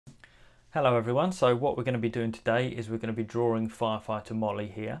Hello everyone, so what we're going to be doing today is we're going to be drawing Firefighter Molly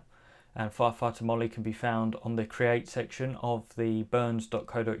here, and Firefighter Molly can be found on the create section of the burns.co.uk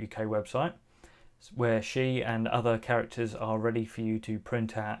website, where she and other characters are ready for you to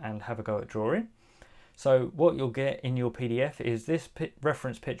print out and have a go at drawing. So what you'll get in your PDF is this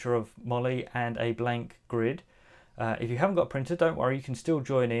reference picture of Molly and a blank grid. If you haven't got a printer, don't worry, you can still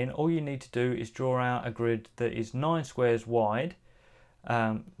join in. All you need to do is draw out a grid that is 9 squares wide.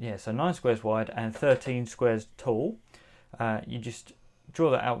 So 9 squares wide and 13 squares tall. You just draw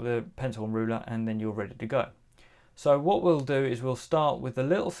that out with a pencil and ruler and then you're ready to go. So what we'll do is we'll start with a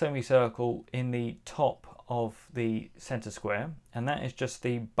little semicircle in the top of the center square, and that is just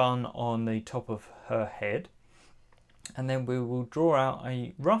the bun on the top of her head. And then we will draw out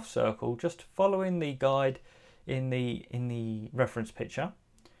a rough circle just following the guide in the reference picture.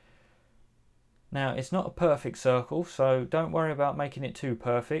 Now, it's not a perfect circle, so don't worry about making it too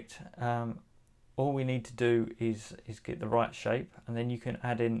perfect. All we need to do is get the right shape, and then you can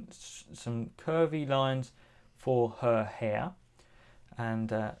add in some curvy lines for her hair.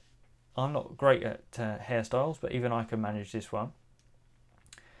 And I'm not great at hairstyles, but even I can manage this one.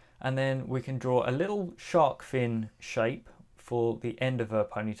 And then we can draw a little shark fin shape for the end of her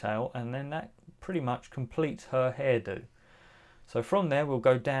ponytail, and then that pretty much completes her hairdo. So from there we'll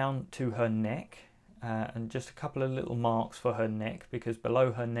go down to her neck, and just a couple of little marks for her neck, because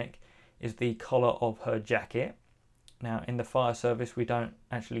below her neck is the collar of her jacket. Now in the fire service we don't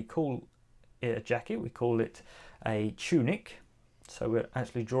actually call it a jacket, we call it a tunic. So we're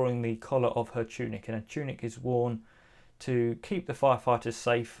actually drawing the collar of her tunic, and a tunic is worn to keep the firefighters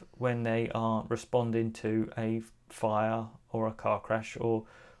safe when they are responding to a fire or a car crash or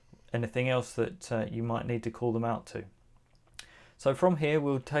anything else that you might need to call them out to. So from here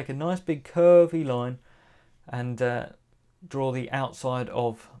we'll take a nice big curvy line and draw the outside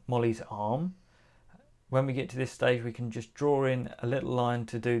of Molly's arm. When we get to this stage we can just draw in a little line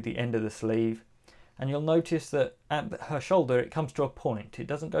to do the end of the sleeve, and you'll notice that at her shoulder it comes to a point. It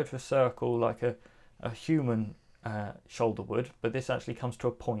doesn't go to a circle like a human shoulder would, but this actually comes to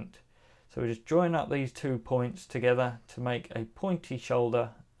a point. So we just join up these 2 points together to make a pointy shoulder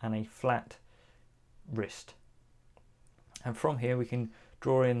and a flat wrist. And from here we can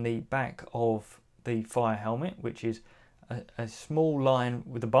draw in the back of the fire helmet, which is a small line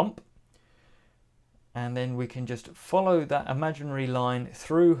with a bump, and then we can just follow that imaginary line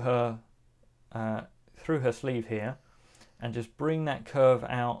through her sleeve here and just bring that curve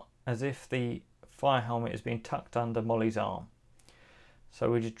out as if the fire helmet is being tucked under Molly's arm. So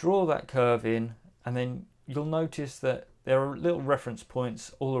we just draw that curve in, and then you'll notice that there are little reference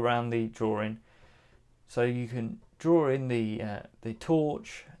points all around the drawing. So you can draw in the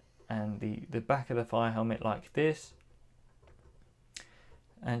torch and the back of the fire helmet like this,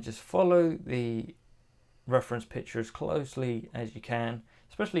 and just follow the reference picture as closely as you can,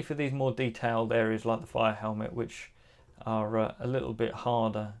 especially for these more detailed areas like the fire helmet, which are a little bit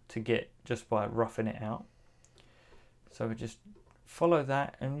harder to get just by roughing it out. So we just follow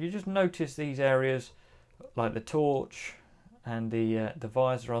that, and you just notice these areas like the torch and the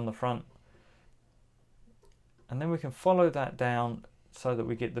visor on the front, and then we can follow that down so that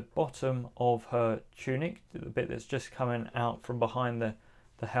we get the bottom of her tunic, the bit that's just coming out from behind the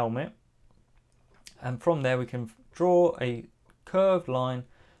helmet. And from there we can draw a curved line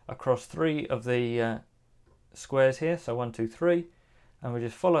across 3 of the squares here, so 1, 2, 3, and we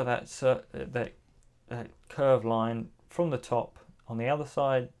just follow that curved line from the top on the other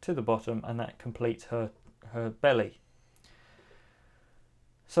side to the bottom, and that completes her belly.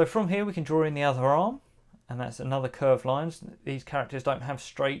 So from here we can draw in the other arm, and that's another curved lines. These characters don't have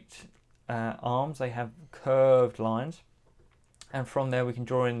straight arms, they have curved lines. And from there we can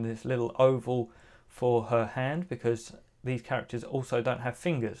draw in this little oval for her hand, because these characters also don't have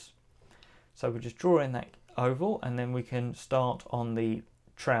fingers. So we just draw in that oval, and then we can start on the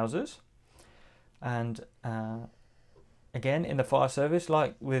trousers. And again, in the fire service,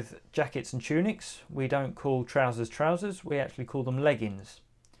 like with jackets and tunics, we don't call trousers trousers, we actually call them leggings.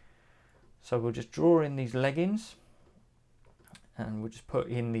 So we'll just draw in these leggings, and we'll just put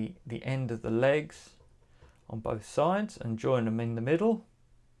in the end of the legs on both sides and join them in the middle.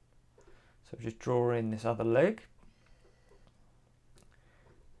 So just draw in this other leg,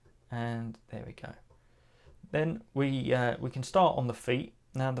 and there we go. Then we can start on the feet.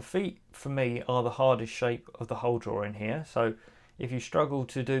 Now the feet for me are the hardest shape of the whole drawing here, so if you struggle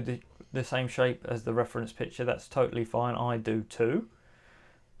to do the same shape as the reference picture, that's totally fine, I do too.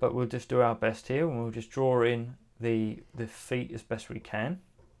 But we'll just do our best here, and we'll just draw in the feet as best we can.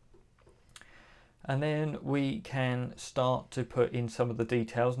 And then we can start to put in some of the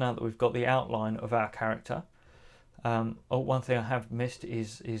details now that we've got the outline of our character. One thing I have missed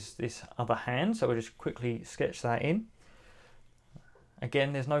is this other hand, so we'll just quickly sketch that in.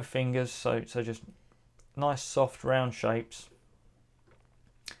 Again, there's no fingers, so just nice soft round shapes.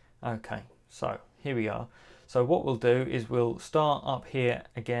 Okay, so here we are. So what we'll do is we'll start up here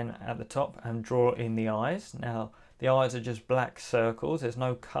again at the top and draw in the eyes. Now the eyes are just black circles, there's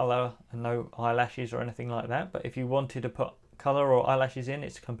no colour and no eyelashes or anything like that, but if you wanted to put colour or eyelashes in,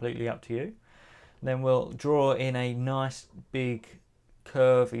 it's completely up to you. Then we'll draw in a nice big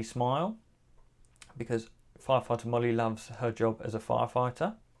curvy smile, because Firefighter Molly loves her job as a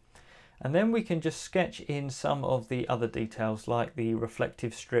firefighter. And then we can just sketch in some of the other details, like the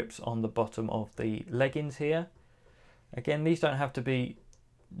reflective strips on the bottom of the leggings here. Again, these don't have to be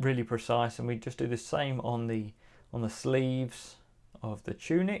really precise, and we just do the same on the sleeves of the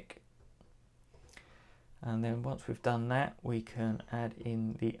tunic. And then once we've done that, we can add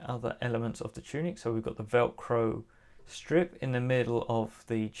in the other elements of the tunic. So we've got the Velcro strip in the middle of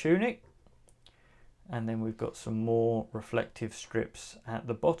the tunic, and then we've got some more reflective strips at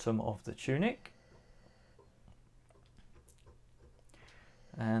the bottom of the tunic,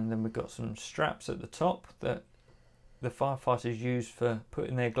 and then we've got some straps at the top that the firefighters use for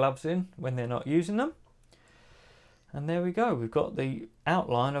putting their gloves in when they're not using them. And there we go, we've got the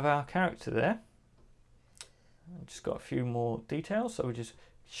outline of our character there. I've just got a few more details, so we just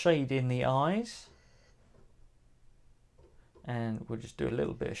shade in the eyes, and we'll just do a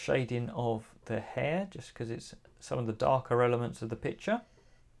little bit of shading of the hair, just because it's some of the darker elements of the picture.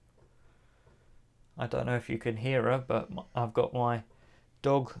 I don't know if you can hear her, but I've got my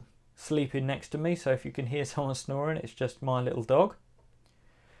dog sleeping next to me, so if you can hear someone snoring, it's just my little dog.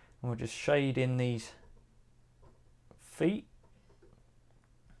 And we'll just shade in these feet.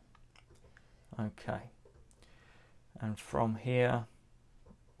 Okay, and from here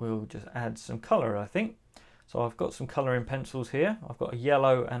we'll just add some colour, I think. So I've got some colouring pencils here. I've got a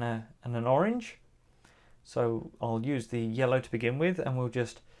yellow and an orange. So I'll use the yellow to begin with, and we'll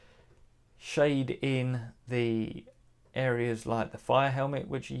just shade in the areas like the fire helmet,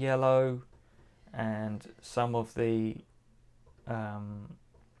 which are yellow, and some of the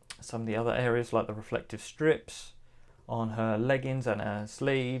other areas like the reflective strips on her leggings and her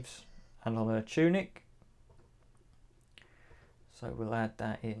sleeves and on her tunic. So we'll add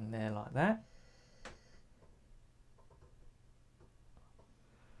that in there like that.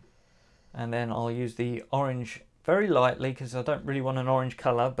 And then I'll use the orange very lightly, because I don't really want an orange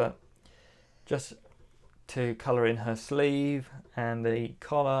colour, but just to colour in her sleeve and the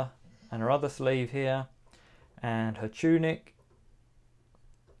collar and her other sleeve here and her tunic.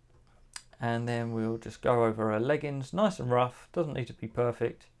 And then we'll just go over her leggings, nice and rough, doesn't need to be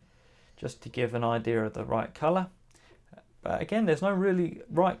perfect, just to give an idea of the right colour. But again, there's no really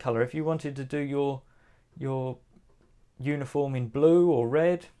right colour. If you wanted to do your uniform in blue or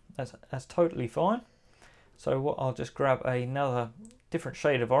red, that's totally fine. So what, I'll just grab another different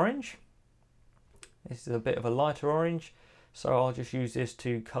shade of orange. This is a bit of a lighter orange, so I'll just use this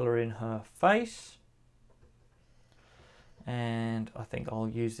to colour in her face. And I think I'll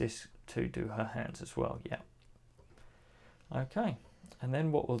use this to do her hands as well, yeah. Okay, and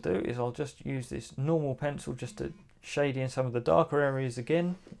then what we'll do is I'll just use this normal pencil just to shade in some of the darker areas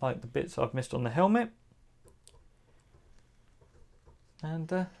again, like the bits I've missed on the helmet. And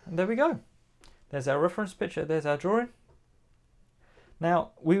there we go. There's our reference picture, there's our drawing.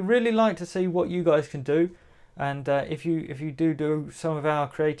 Now, we really like to see what you guys can do, and if you do some of our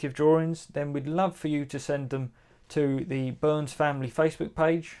creative drawings, then we'd love for you to send them to the Burns Family Facebook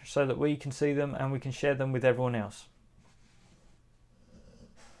page so that we can see them and we can share them with everyone else.